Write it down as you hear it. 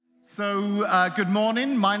Good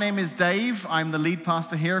morning. My name is Dave. I'm the lead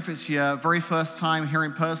pastor here. If it's your very first time here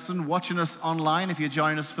in person, watching us online, if you're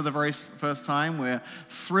joining us for the very first time, we're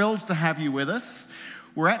thrilled to have you with us.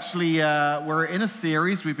 We're actually, we're in a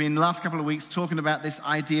series. We've been the last couple of weeks talking about this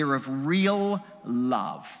idea of real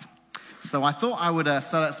love. So I thought I would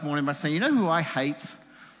start out this morning by saying, you know who I hate?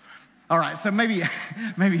 All right, so maybe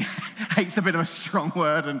hate's a bit of a strong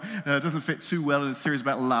word and doesn't fit too well in a series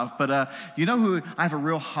about love. But you know who I have a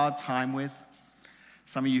real hard time with?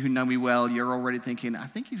 Some of you who know me well, you're already thinking, I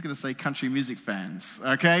think he's going to say country music fans.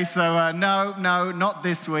 Okay, so no, not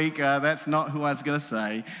this week. That's not who I was going to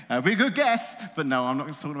say. Be a good guess, but no, I'm not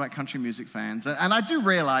going to talk about country music fans. And I do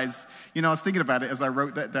realize, I was thinking about it as I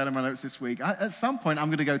wrote that down in my notes this week. At some point, I'm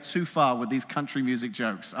going to go too far with these country music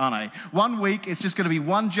jokes, aren't I? One week, it's just going to be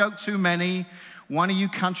one joke too many. One of you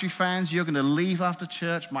country fans, you're going to leave after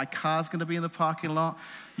church. My car's going to be in the parking lot.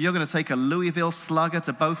 You're going to take a Louisville Slugger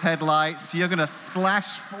to both headlights. You're going to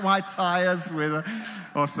slash my tires with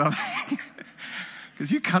or something.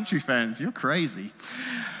 Because you country fans, you're crazy.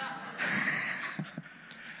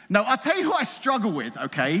 No, I'll tell you who I struggle with,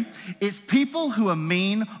 okay? It's people who are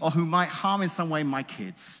mean or who might harm in some way my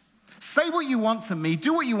kids. Say what you want to me,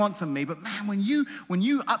 do what you want to me, but man, when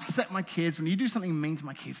you upset my kids, when you do something mean to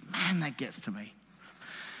my kids, man, that gets to me.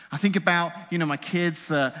 I think about, my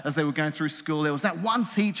kids as they were going through school. There was that one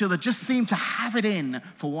teacher that just seemed to have it in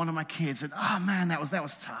for one of my kids. And oh man, that was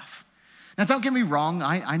tough. Now don't get me wrong,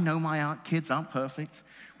 I know my kids aren't perfect.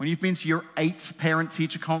 When you've been to your 8th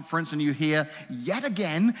parent-teacher conference and you hear, yet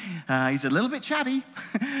again, he's a little bit chatty.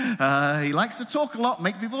 He likes to talk a lot,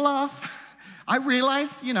 make people laugh. I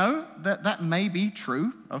realize, that may be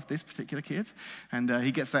true of this particular kid. And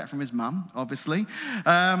he gets that from his mum, obviously.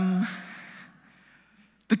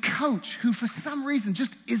 The coach who for some reason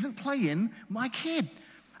just isn't playing my kid.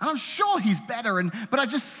 And I'm sure he's better, but I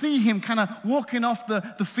just see him kind of walking off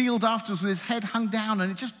the field afterwards with his head hung down, and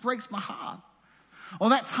it just breaks my heart.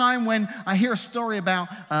 Or that time when I hear a story about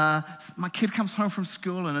my kid comes home from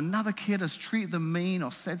school and another kid has treated them mean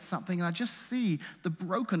or said something, and I just see the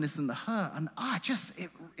brokenness and the hurt, and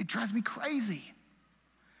it drives me crazy.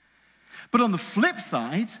 But on the flip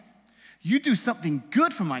side, you do something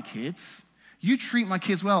good for my kids, you treat my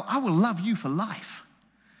kids well, I will love you for life.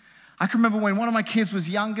 I can remember when one of my kids was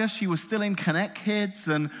younger, she was still in Connect Kids,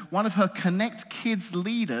 and one of her Connect Kids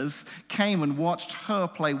leaders came and watched her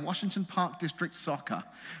play Washington Park District soccer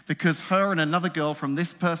because her and another girl from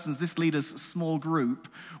this leader's small group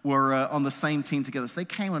were on the same team together. So they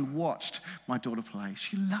came and watched my daughter play.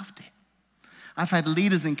 She loved it. I've had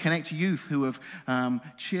leaders in Connect Youth who have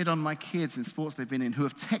cheered on my kids in sports they've been in, who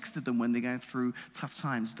have texted them when they're going through tough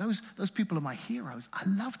times. Those people are my heroes. I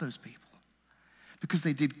love those people because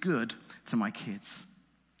they did good to my kids.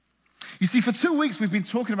 You see, for 2 weeks, we've been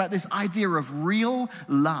talking about this idea of real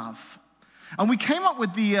love. And we came up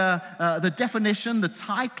with the definition, the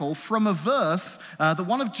title, from a verse that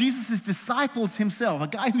one of Jesus' disciples himself, a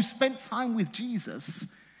guy who spent time with Jesus,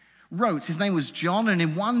 wrote. His name was John, and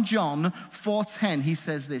in 1 John 4:10, he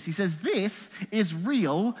says this. He says, "This is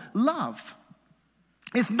real love.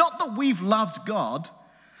 It's not that we've loved God,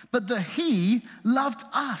 but that he loved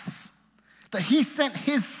us. That he sent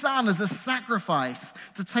his son as a sacrifice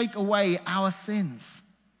to take away our sins."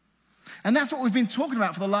 And that's what we've been talking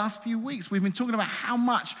about for the last few weeks. We've been talking about how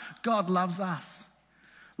much God loves us.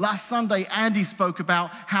 Last Sunday, Andy spoke about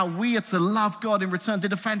how we are to love God in return.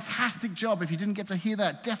 Did a fantastic job. If you didn't get to hear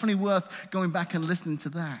that, definitely worth going back and listening to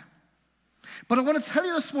that. But I want to tell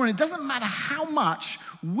you this morning, it doesn't matter how much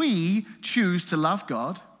we choose to love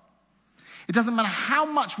God. It doesn't matter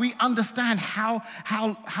how much we understand how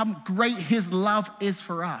great his love is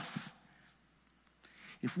for us.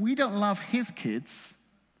 If we don't love his kids,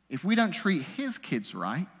 if we don't treat his kids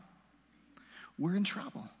right, we're in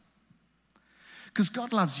trouble. Because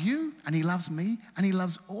God loves you, and he loves me, and he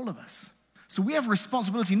loves all of us. So we have a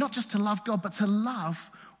responsibility not just to love God, but to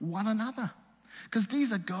love one another. Because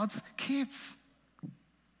these are God's kids.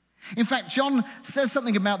 In fact, John says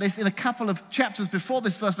something about this in a couple of chapters before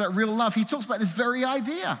this verse about real love. He talks about this very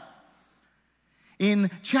idea.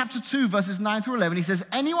 In chapter 2, verses 9 through 11, he says,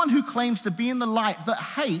 "Anyone who claims to be in the light but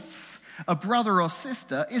hates a brother or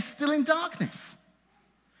sister is still in darkness.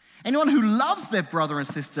 Anyone who loves their brother and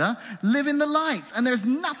sister live in the light, and there's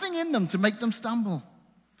nothing in them to make them stumble.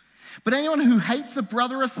 But anyone who hates a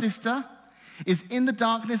brother or sister is in the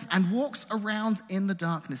darkness and walks around in the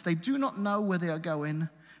darkness. They do not know where they are going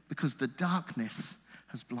because the darkness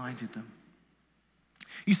has blinded them."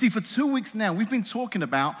 You see, for 2 weeks now, we've been talking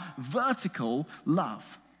about vertical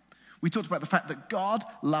love. We talked about the fact that God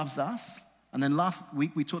loves us, And then last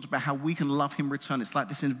week we talked about how we can love him return. It's like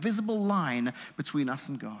this invisible line between us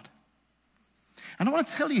and God. And I want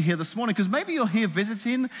to tell you here this morning, because maybe you're here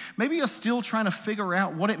visiting, maybe you're still trying to figure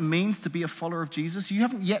out what it means to be a follower of Jesus. You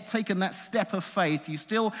haven't yet taken that step of faith. You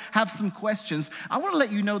still have some questions. I want to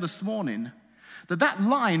let you know this morning that that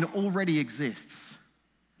line already exists.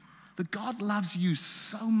 That God loves you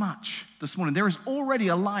so much this morning. There is already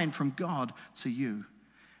a line from God to you.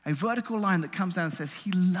 A vertical line that comes down and says,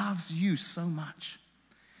 he loves you so much.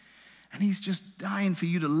 And he's just dying for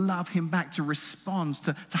you to love him back, to respond,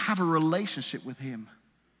 to have a relationship with him.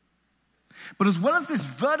 But as well as this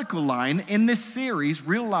vertical line in this series,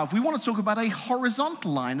 Real Love, we want to talk about a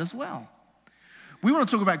horizontal line as well. We want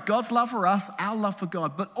to talk about God's love for us, our love for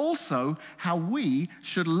God, but also how we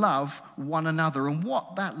should love one another and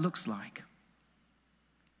what that looks like.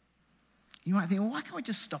 You might think, well, why can't we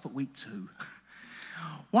just stop at week 2?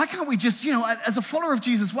 Why can't we just, as a follower of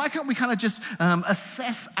Jesus, why can't we kind of just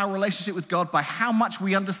assess our relationship with God by how much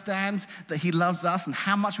we understand that he loves us and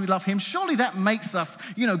how much we love him? Surely that makes us,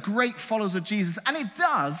 great followers of Jesus. And it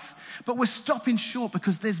does, but we're stopping short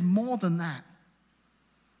because there's more than that.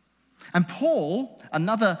 And Paul,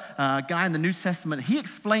 another guy in the New Testament, he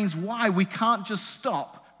explains why we can't just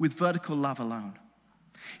stop with vertical love alone.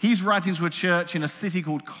 He's writing to a church in a city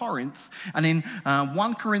called Corinth, and in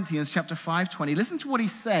 1 Corinthians chapter 5:20, listen to what he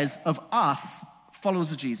says of us,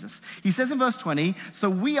 followers of Jesus. He says in verse 20, so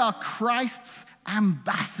we are Christ's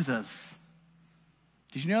ambassadors.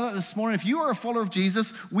 Did you know that this morning? If you are a follower of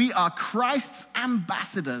Jesus, we are Christ's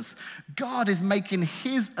ambassadors. God is making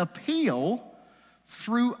his appeal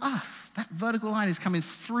through us. That vertical line is coming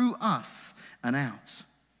through us and out.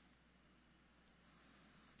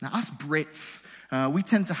 Now, us Brits, we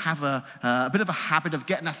tend to have a bit of a habit of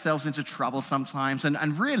getting ourselves into trouble sometimes,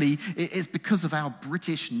 and really it's because of our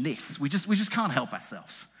Britishness. We just can't help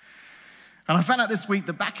ourselves. And I found out this week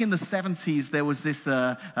that back in the 70s, there was this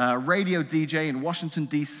radio DJ in Washington,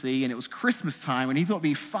 D.C., and it was Christmas time, and he thought it'd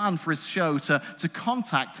be fun for his show to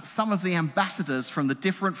contact some of the ambassadors from the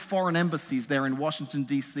different foreign embassies there in Washington,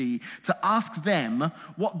 D.C., to ask them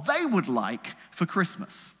what they would like for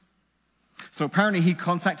Christmas. So apparently he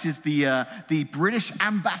contacted the British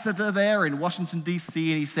ambassador there in Washington,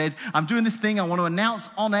 D.C., and he said, I'm doing this thing. I want to announce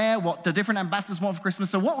on air what the different ambassadors want for Christmas.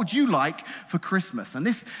 So what would you like for Christmas? And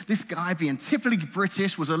this guy, being typically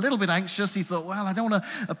British, was a little bit anxious. He thought, well, I don't want to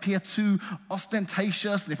appear too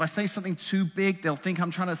ostentatious. And if I say something too big, they'll think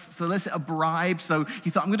I'm trying to solicit a bribe. So he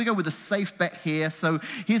thought, I'm going to go with a safe bet here. So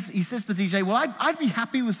he says to the DJ, well, I'd be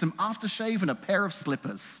happy with some aftershave and a pair of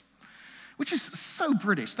slippers. Which is so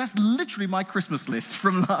British. That's literally my Christmas list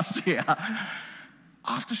from last year.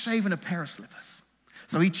 Aftershave and a pair of slippers.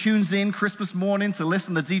 So he tunes in Christmas morning to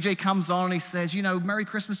listen. The DJ comes on and he says, Merry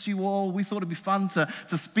Christmas to you all. We thought it'd be fun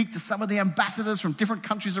to speak to some of the ambassadors from different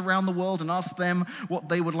countries around the world and ask them what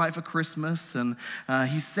they would like for Christmas. And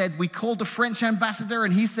he said, we called the French ambassador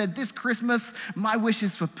and he said, this Christmas, my wish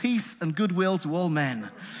is for peace and goodwill to all men.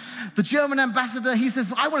 The German ambassador, he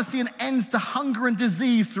says, I want to see an end to hunger and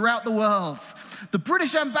disease throughout the world. The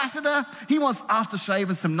British ambassador, he wants aftershave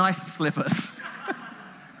and some nice slippers.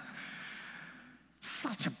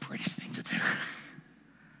 Such a British thing to do.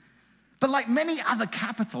 But like many other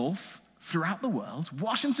capitals throughout the world,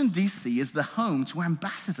 Washington, D.C. is the home to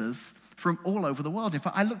ambassadors from all over the world. In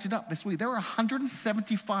fact, I looked it up this week. There are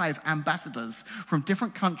 175 ambassadors from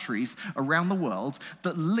different countries around the world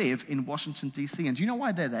that live in Washington, D.C. And do you know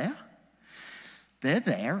why they're there? They're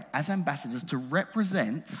there as ambassadors to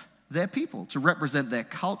represent their people, to represent their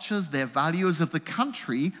cultures, their values of the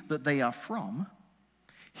country that they are from,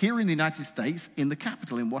 here in the United States, in the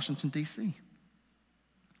capital, in Washington, D.C.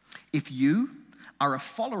 If you are a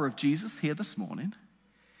follower of Jesus here this morning,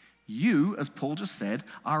 you, as Paul just said,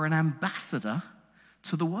 are an ambassador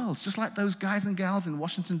to the world. Just like those guys and gals in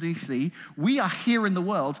Washington, D.C., we are here in the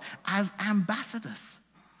world as ambassadors.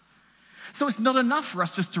 So it's not enough for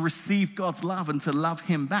us just to receive God's love and to love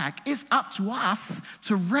him back. It's up to us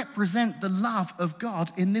to represent the love of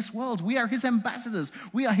God in this world. We are his ambassadors.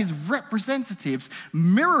 We are his representatives,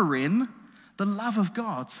 mirroring the love of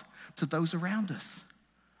God to those around us.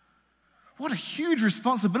 What a huge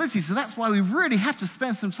responsibility. So that's why we really have to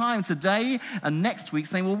spend some time today and next week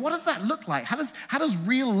saying, well, what does that look like? How does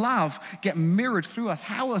real love get mirrored through us?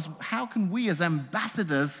 How can we as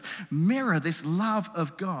ambassadors mirror this love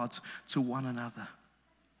of God to one another?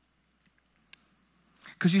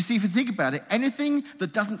 Because you see, if you think about it, anything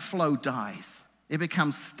that doesn't flow dies. It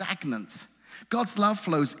becomes stagnant. God's love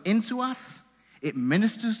flows into us. It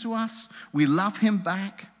ministers to us. We love him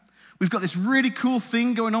back. We've got this really cool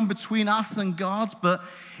thing going on between us and God, but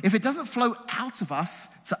if it doesn't flow out of us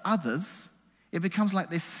to others, it becomes like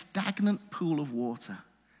this stagnant pool of water,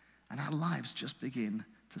 and our lives just begin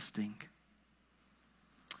to stink.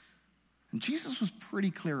 And Jesus was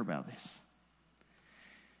pretty clear about this.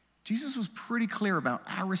 Jesus was pretty clear about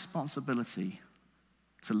our responsibility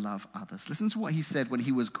to love others. Listen to what he said when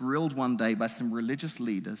he was grilled one day by some religious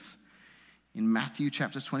leaders in Matthew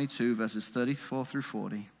chapter 22, verses 34 through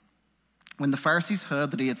 40. When the Pharisees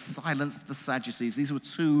heard that he had silenced the Sadducees, these were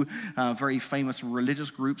two very famous religious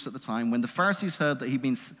groups at the time. When the Pharisees heard that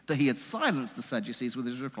he had silenced the Sadducees with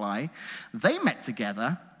his reply, they met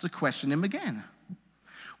together to question him again.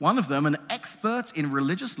 One of them, an expert in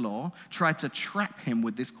religious law, tried to trap him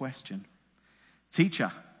with this question.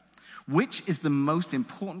 Teacher, which is the most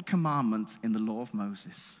important commandment in the law of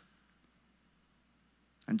Moses?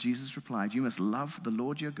 And Jesus replied, you must love the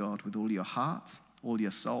Lord your God with all your heart, all your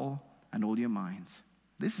soul, and all your mind.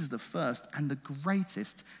 This is the first and the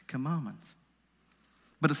greatest commandment.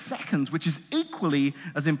 But a second, which is equally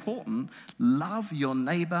as important, love your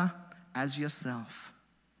neighbor as yourself.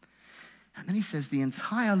 And then he says the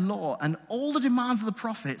entire law and all the demands of the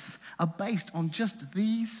prophets are based on just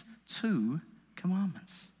these two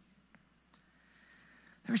commandments.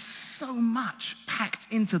 There is so much packed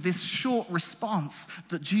into this short response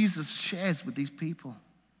that Jesus shares with these people.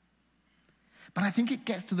 But I think it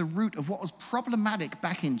gets to the root of what was problematic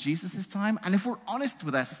back in Jesus' time, and if we're honest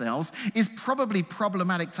with ourselves, is probably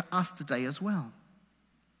problematic to us today as well.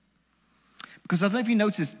 Because I don't know if you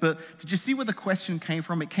noticed, but did you see where the question came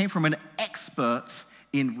from? It came from an expert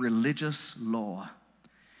in religious law.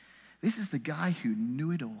 This is the guy who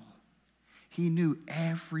knew it all. He knew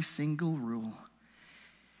every single rule.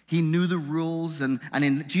 He knew the rules, and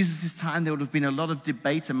in Jesus' time, there would have been a lot of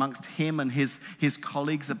debate amongst him and his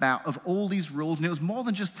colleagues of all these rules. And it was more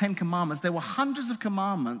than just 10 commandments. There were hundreds of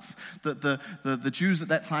commandments that the Jews at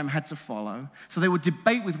that time had to follow. So they would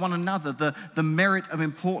debate with one another the merit of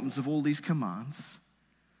importance of all these commands.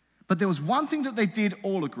 But there was one thing that they did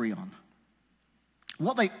all agree on.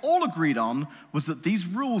 What they all agreed on was that these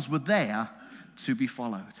rules were there to be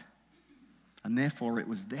followed. And therefore, it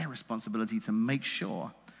was their responsibility to make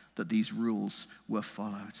sure that these rules were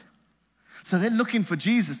followed. So they're looking for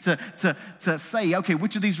Jesus to say, okay,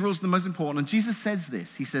 which of these rules are the most important? And Jesus says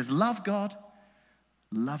this. He says, love God,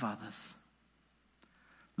 love others.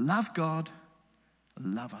 Love God,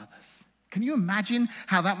 love others. Can you imagine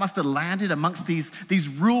how that must have landed amongst these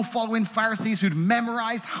rule-following Pharisees who'd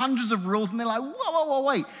memorized hundreds of rules, and they're like, whoa,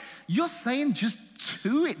 wait. You're saying just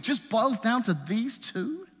two? It just boils down to these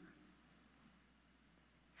two?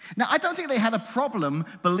 Now, I don't think they had a problem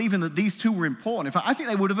believing that these two were important. In fact, I think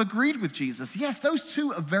they would have agreed with Jesus. Yes, those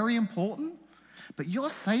two are very important, but you're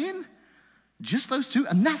saying just those two,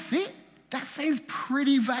 and that's it? That seems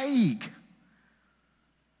pretty vague.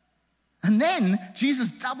 And then Jesus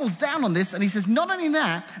doubles down on this, and he says, not only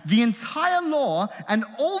that, the entire law and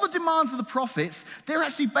all the demands of the prophets, they're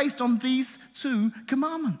actually based on these two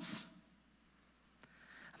commandments.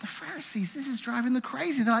 And the Pharisees, this is driving them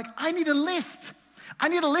crazy. They're like, I need a list. I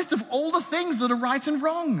need a list of all the things that are right and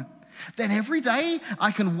wrong. Then every day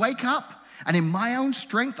I can wake up and in my own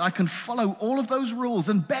strength I can follow all of those rules.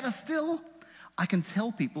 And better still, I can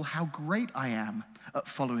tell people how great I am at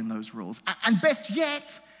following those rules. And best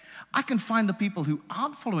yet, I can find the people who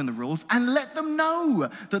aren't following the rules and let them know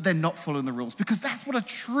that they're not following the rules, because that's what a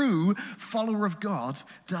true follower of God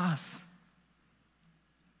does.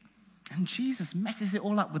 And Jesus messes it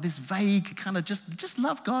all up with this vague kind of just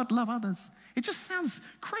love God, love others. It just sounds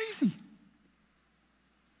crazy.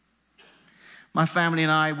 My family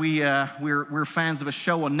and I, we're fans of a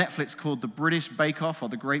show on Netflix called The British Bake Off, or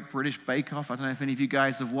The Great British Bake Off. I don't know if any of you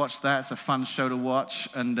guys have watched that. It's a fun show to watch,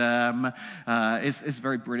 and it's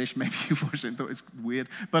very British. Maybe you've watched it and thought it's weird.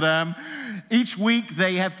 But each week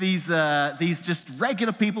they have these just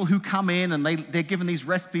regular people who come in, and they're given these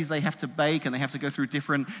recipes they have to bake, and they have to go through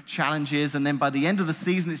different challenges. And then by the end of the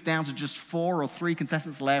season, it's down to just 4 or 3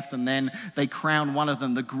 contestants left, and then they crown one of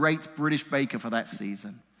them the Great British Baker for that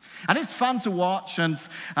season. And it's fun to watch, and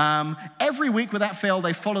every week without fail,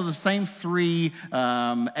 they follow the same 3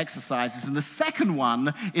 exercises. And the second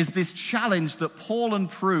one is this challenge that Paul and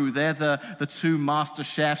Prue, they're the 2 master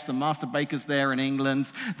chefs, the master bakers there in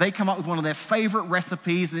England. They come up with one of their favorite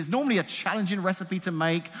recipes, and it's normally a challenging recipe to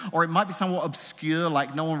make, or it might be somewhat obscure,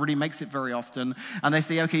 like no one really makes it very often. And they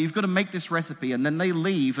say, okay, you've got to make this recipe. And then they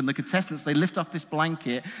leave, and the contestants, they lift up this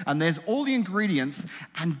blanket, and there's all the ingredients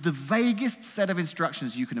and the vaguest set of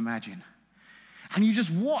instructions you can imagine. And you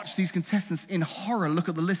just watch these contestants in horror look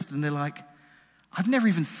at the list, and they're like, I've never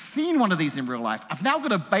even seen one of these in real life. I've now got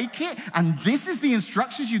to bake it, and this is the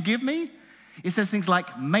instructions you give me? It says things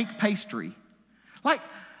like, make pastry. Like,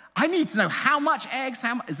 I need to know how much eggs,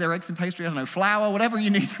 is there eggs in pastry? I don't know, flour, whatever you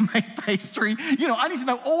need to make pastry. I need to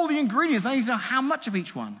know all the ingredients. I need to know how much of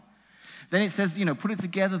each one. Then it says, put it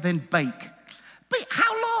together, then bake. But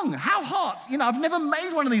how long? How hot? I've never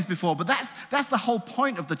made one of these before, but that's the whole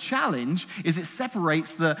point of the challenge, is it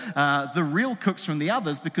separates the real cooks from the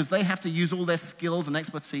others, because they have to use all their skills and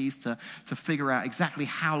expertise to figure out exactly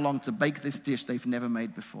how long to bake this dish they've never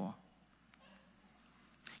made before.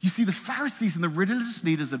 You see, the Pharisees and the religious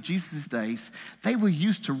leaders of Jesus' days, they were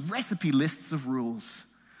used to recipe lists of rules.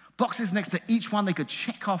 Boxes next to each one they could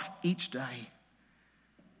check off each day.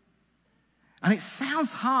 And it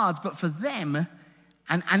sounds hard, but for them,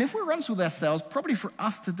 and if we're honest with ourselves, probably for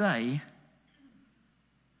us today,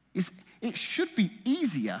 it should be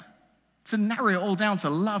easier to narrow it all down to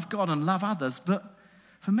love God and love others, but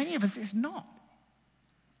for many of us, it's not.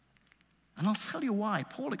 And I'll tell you why.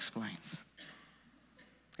 Paul explains.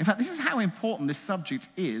 In fact, this is how important this subject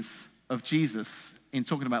is of Jesus in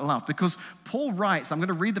talking about love, because Paul writes, I'm going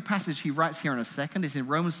to read the passage he writes here in a second. It's in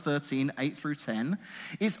Romans 13, 8 through 10.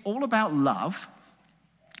 It's all about love,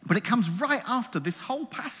 but it comes right after this whole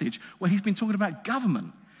passage where he's been talking about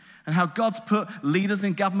government and how God's put leaders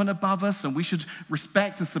in government above us and we should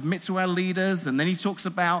respect and submit to our leaders. And then he talks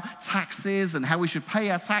about taxes and how we should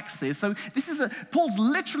pay our taxes. So Paul's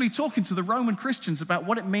literally talking to the Roman Christians about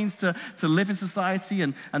what it means to live in society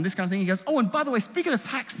and this kind of thing. He goes, and by the way, speaking of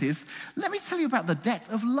taxes, let me tell you about the debt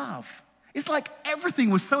of love. It's like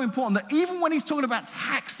everything was so important that even when he's talking about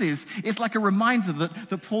taxes, it's like a reminder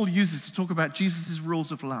that Paul uses to talk about Jesus'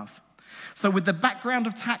 rules of love. So with the background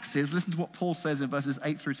of taxes, listen to what Paul says in verses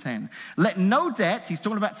 8 through 10. Let no debt, he's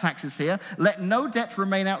talking about taxes here, let no debt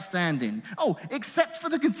remain outstanding. Except for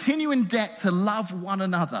the continuing debt to love one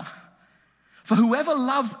another. For whoever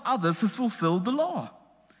loves others has fulfilled the law.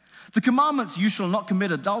 The commandments, you shall not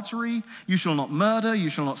commit adultery, you shall not murder, you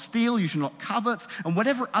shall not steal, you shall not covet, and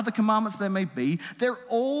whatever other commandments there may be, they're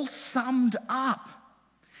all summed up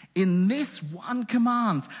in this one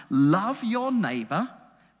command: love your neighbor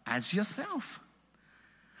as yourself.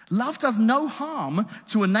 Love does no harm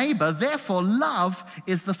to a neighbor, therefore love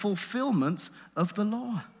is the fulfillment of the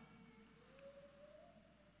law.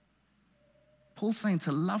 Paul's saying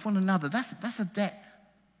to love one another, that's a debt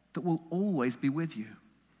that will always be with you.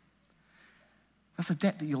 That's a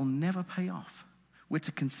debt that you'll never pay off. We're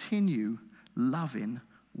to continue loving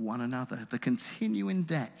one another, the continuing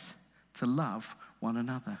debt to love one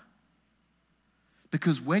another.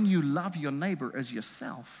 Because when you love your neighbor as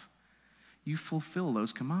yourself, you fulfill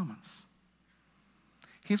those commandments.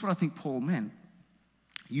 Here's what I think Paul meant.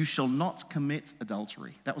 You shall not commit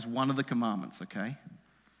adultery. That was one of the commandments, okay?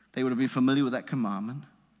 They would have been familiar with that commandment.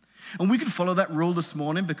 And we could follow that rule this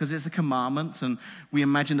morning because it's a commandment and we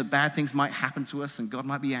imagine that bad things might happen to us and God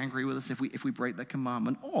might be angry with us if we break that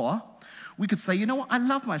commandment. Or we could say, you know what, I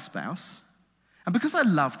love my spouse, and because I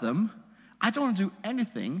love them, I don't want to do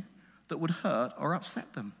anything that would hurt or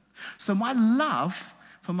upset them. So my love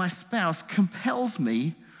for my spouse compels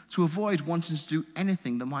me to avoid wanting to do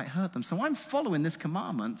anything that might hurt them. So I'm following this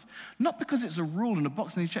commandment, not because it's a rule in a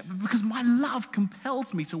box and you check, but because my love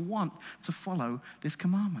compels me to want to follow this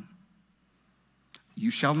commandment.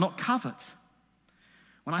 You shall not covet.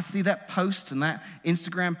 When I see that post and that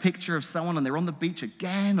Instagram picture of someone and they're on the beach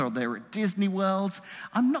again or they're at Disney World,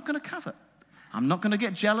 I'm not going to covet. I'm not going to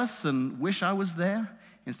get jealous and wish I was there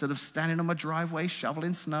instead of standing on my driveway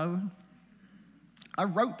shoveling snow. I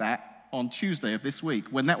wrote that on Tuesday of this week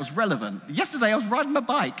when that was relevant. Yesterday I was riding my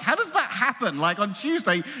bike. How does that happen? Like on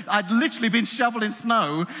Tuesday, I'd literally been shoveling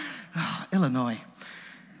snow. Illinois.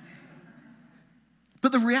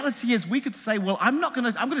 But the reality is we could say, well, I'm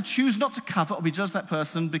going to choose not to covet or be judged that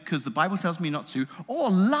person because the Bible tells me not to. Or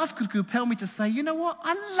love could compel me to say, you know what?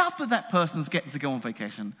 I love that person's getting to go on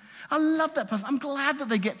vacation. I love that person. I'm glad that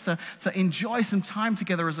they get to enjoy some time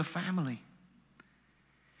together as a family.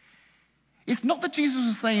 It's not that Jesus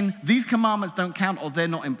was saying these commandments don't count or they're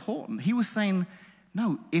not important. He was saying,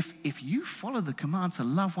 no, if you follow the command to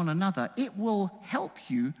love one another, it will help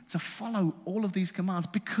you to follow all of these commands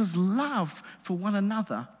because love for one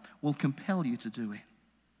another will compel you to do it.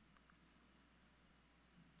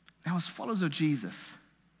 Now, as followers of Jesus,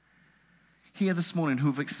 here this morning who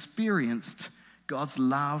have experienced God's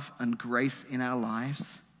love and grace in our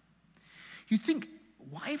lives, you think,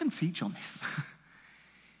 why even teach on this?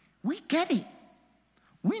 We get it.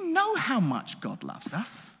 We know how much God loves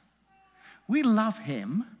us. We love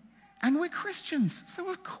him, and we're Christians, so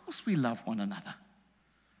of course we love one another.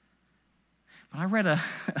 But I read a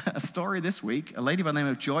story this week, a lady by the name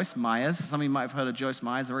of Joyce Myers. Some of you might have heard of Joyce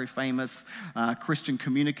Myers, a very famous Christian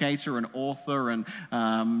communicator and author, and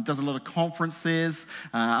does a lot of conferences.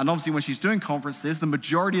 And obviously when she's doing conferences, the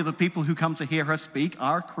majority of the people who come to hear her speak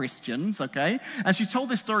are Christians, okay? And she told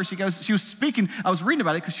this story. She was speaking, I was reading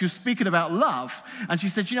about it because she was speaking about love. And she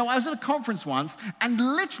said, I was at a conference once, and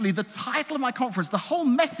literally the title of my conference, the whole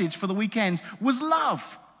message for the weekend was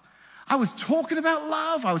love. I was talking about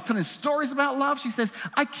love. I was telling stories about love. She says,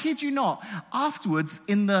 I kid you not. Afterwards,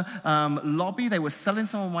 in the lobby, they were selling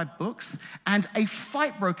some of my books, and a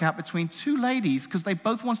fight broke out between two ladies because they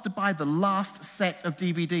both wanted to buy the last set of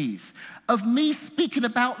DVDs of me speaking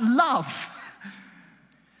about love.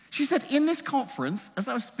 She said, in this conference, as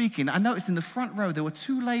I was speaking, I noticed in the front row, there were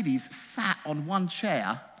two ladies sat on one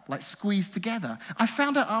chair, like squeezed together. I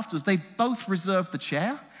found out afterwards they both reserved the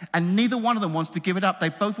chair, and neither one of them wants to give it up. They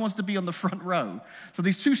both want to be on the front row. So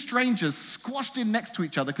these two strangers squashed in next to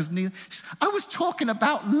each other because I was talking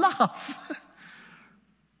about love.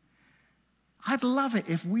 I'd love it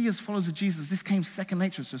if we as followers of Jesus, this came second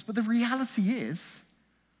nature to us. But the reality is,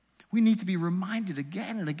 we need to be reminded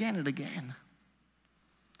again and again and again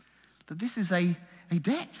that this is a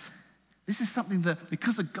debt. This is something that,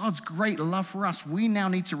 because of God's great love for us, we now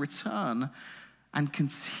need to return and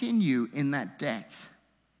continue in that debt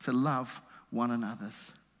to love one another.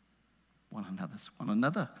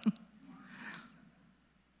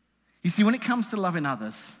 You see, when it comes to loving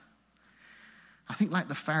others, I think like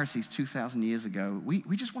the Pharisees 2,000 years ago,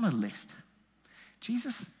 we just want a list.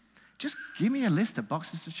 Jesus, just give me a list of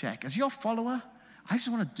boxes to check. As your follower, I just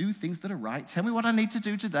want to do things that are right. Tell me what I need to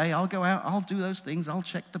do today. I'll go out, I'll do those things, I'll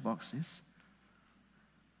check the boxes.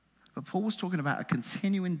 But Paul was talking about a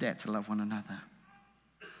continuing debt to love one another.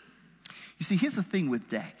 You see, here's the thing with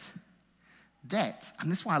debt. Debt,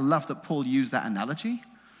 and this is why I love that Paul used that analogy,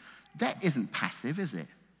 debt isn't passive, is it?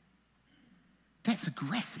 Debt's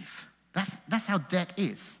aggressive. That's how debt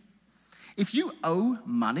is. If you owe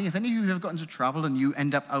money, if any of you have ever got into trouble and you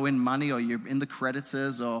end up owing money, or you're in the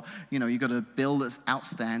creditors, or you've got a bill that's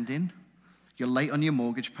outstanding, you're late on your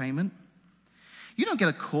mortgage payment, you don't get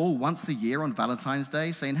a call once a year on Valentine's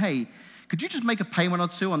Day saying, hey, could you just make a payment or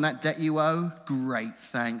two on that debt you owe? Great,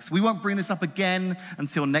 thanks. We won't bring this up again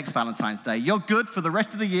until next Valentine's Day. You're good for the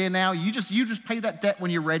rest of the year now. You just pay that debt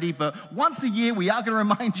when you're ready, but once a year we are going to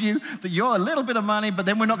remind you that you're a little bit of money, but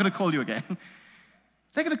then we're not going to call you again.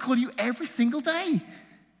 They're going to call you every single day.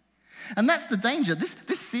 And that's the danger.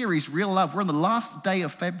 This series, Real Love, we're on the last day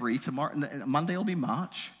of February. Tomorrow, Monday will be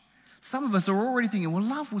March. Some of us are already thinking, well,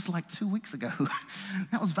 love was like 2 weeks ago.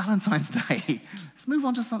 That was Valentine's Day. Let's move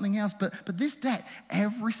on to something else. But this debt,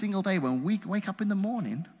 every single day when we wake up in the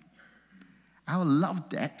morning, our love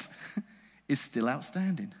debt is still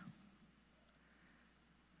outstanding.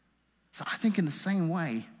 So I think in the same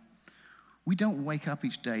way, we don't wake up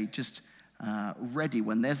each day just ready.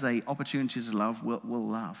 When there's an opportunity to love, we'll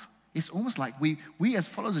love. It's almost like we as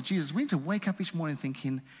followers of Jesus, we need to wake up each morning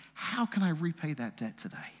thinking, how can I repay that debt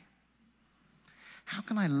today? How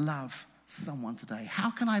can I love someone today? How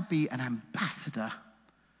can I be an ambassador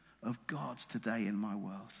of God today in my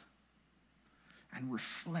world and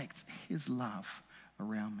reflect his love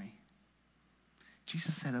around me?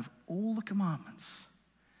 Jesus said, of all the commandments,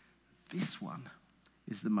 this one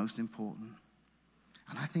is the most important.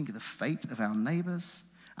 And I think the fate of our neighbors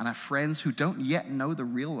and our friends who don't yet know the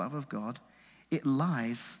real love of God, it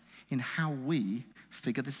lies in how we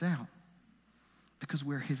figure this out. Because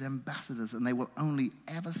we're his ambassadors, and they will only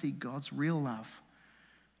ever see God's real love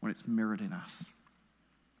when it's mirrored in us.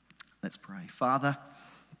 Let's pray. Father,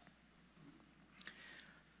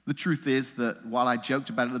 the truth is that while I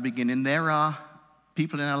joked about it at the beginning, there are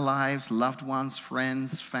people in our lives, loved ones,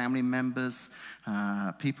 friends, family members,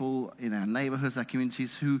 people in our neighborhoods, our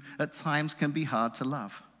communities, who at times can be hard to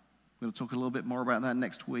love. We'll talk a little bit more about that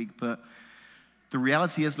next week, but the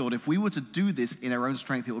reality is, Lord, if we were to do this in our own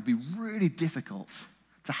strength, it would be really difficult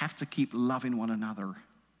to have to keep loving one another.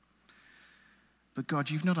 But God,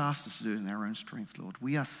 you've not asked us to do it in our own strength, Lord.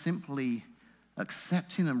 We are simply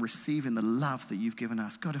accepting and receiving the love that you've given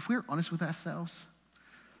us. God, if we're honest with ourselves,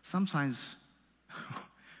 sometimes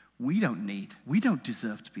we don't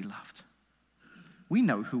deserve to be loved. We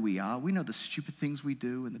know who we are. We know the stupid things we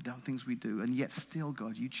do and the dumb things we do, and yet still,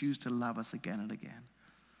 God, you choose to love us again and again.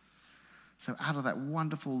 So out of that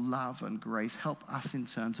wonderful love and grace, help us in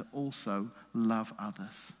turn to also love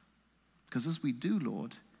others. Because as we do,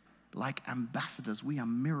 Lord, like ambassadors, we are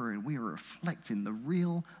mirroring, we are reflecting the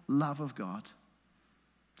real love of God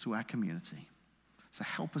to our community. So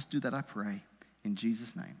help us do that, I pray, in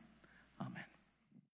Jesus' name.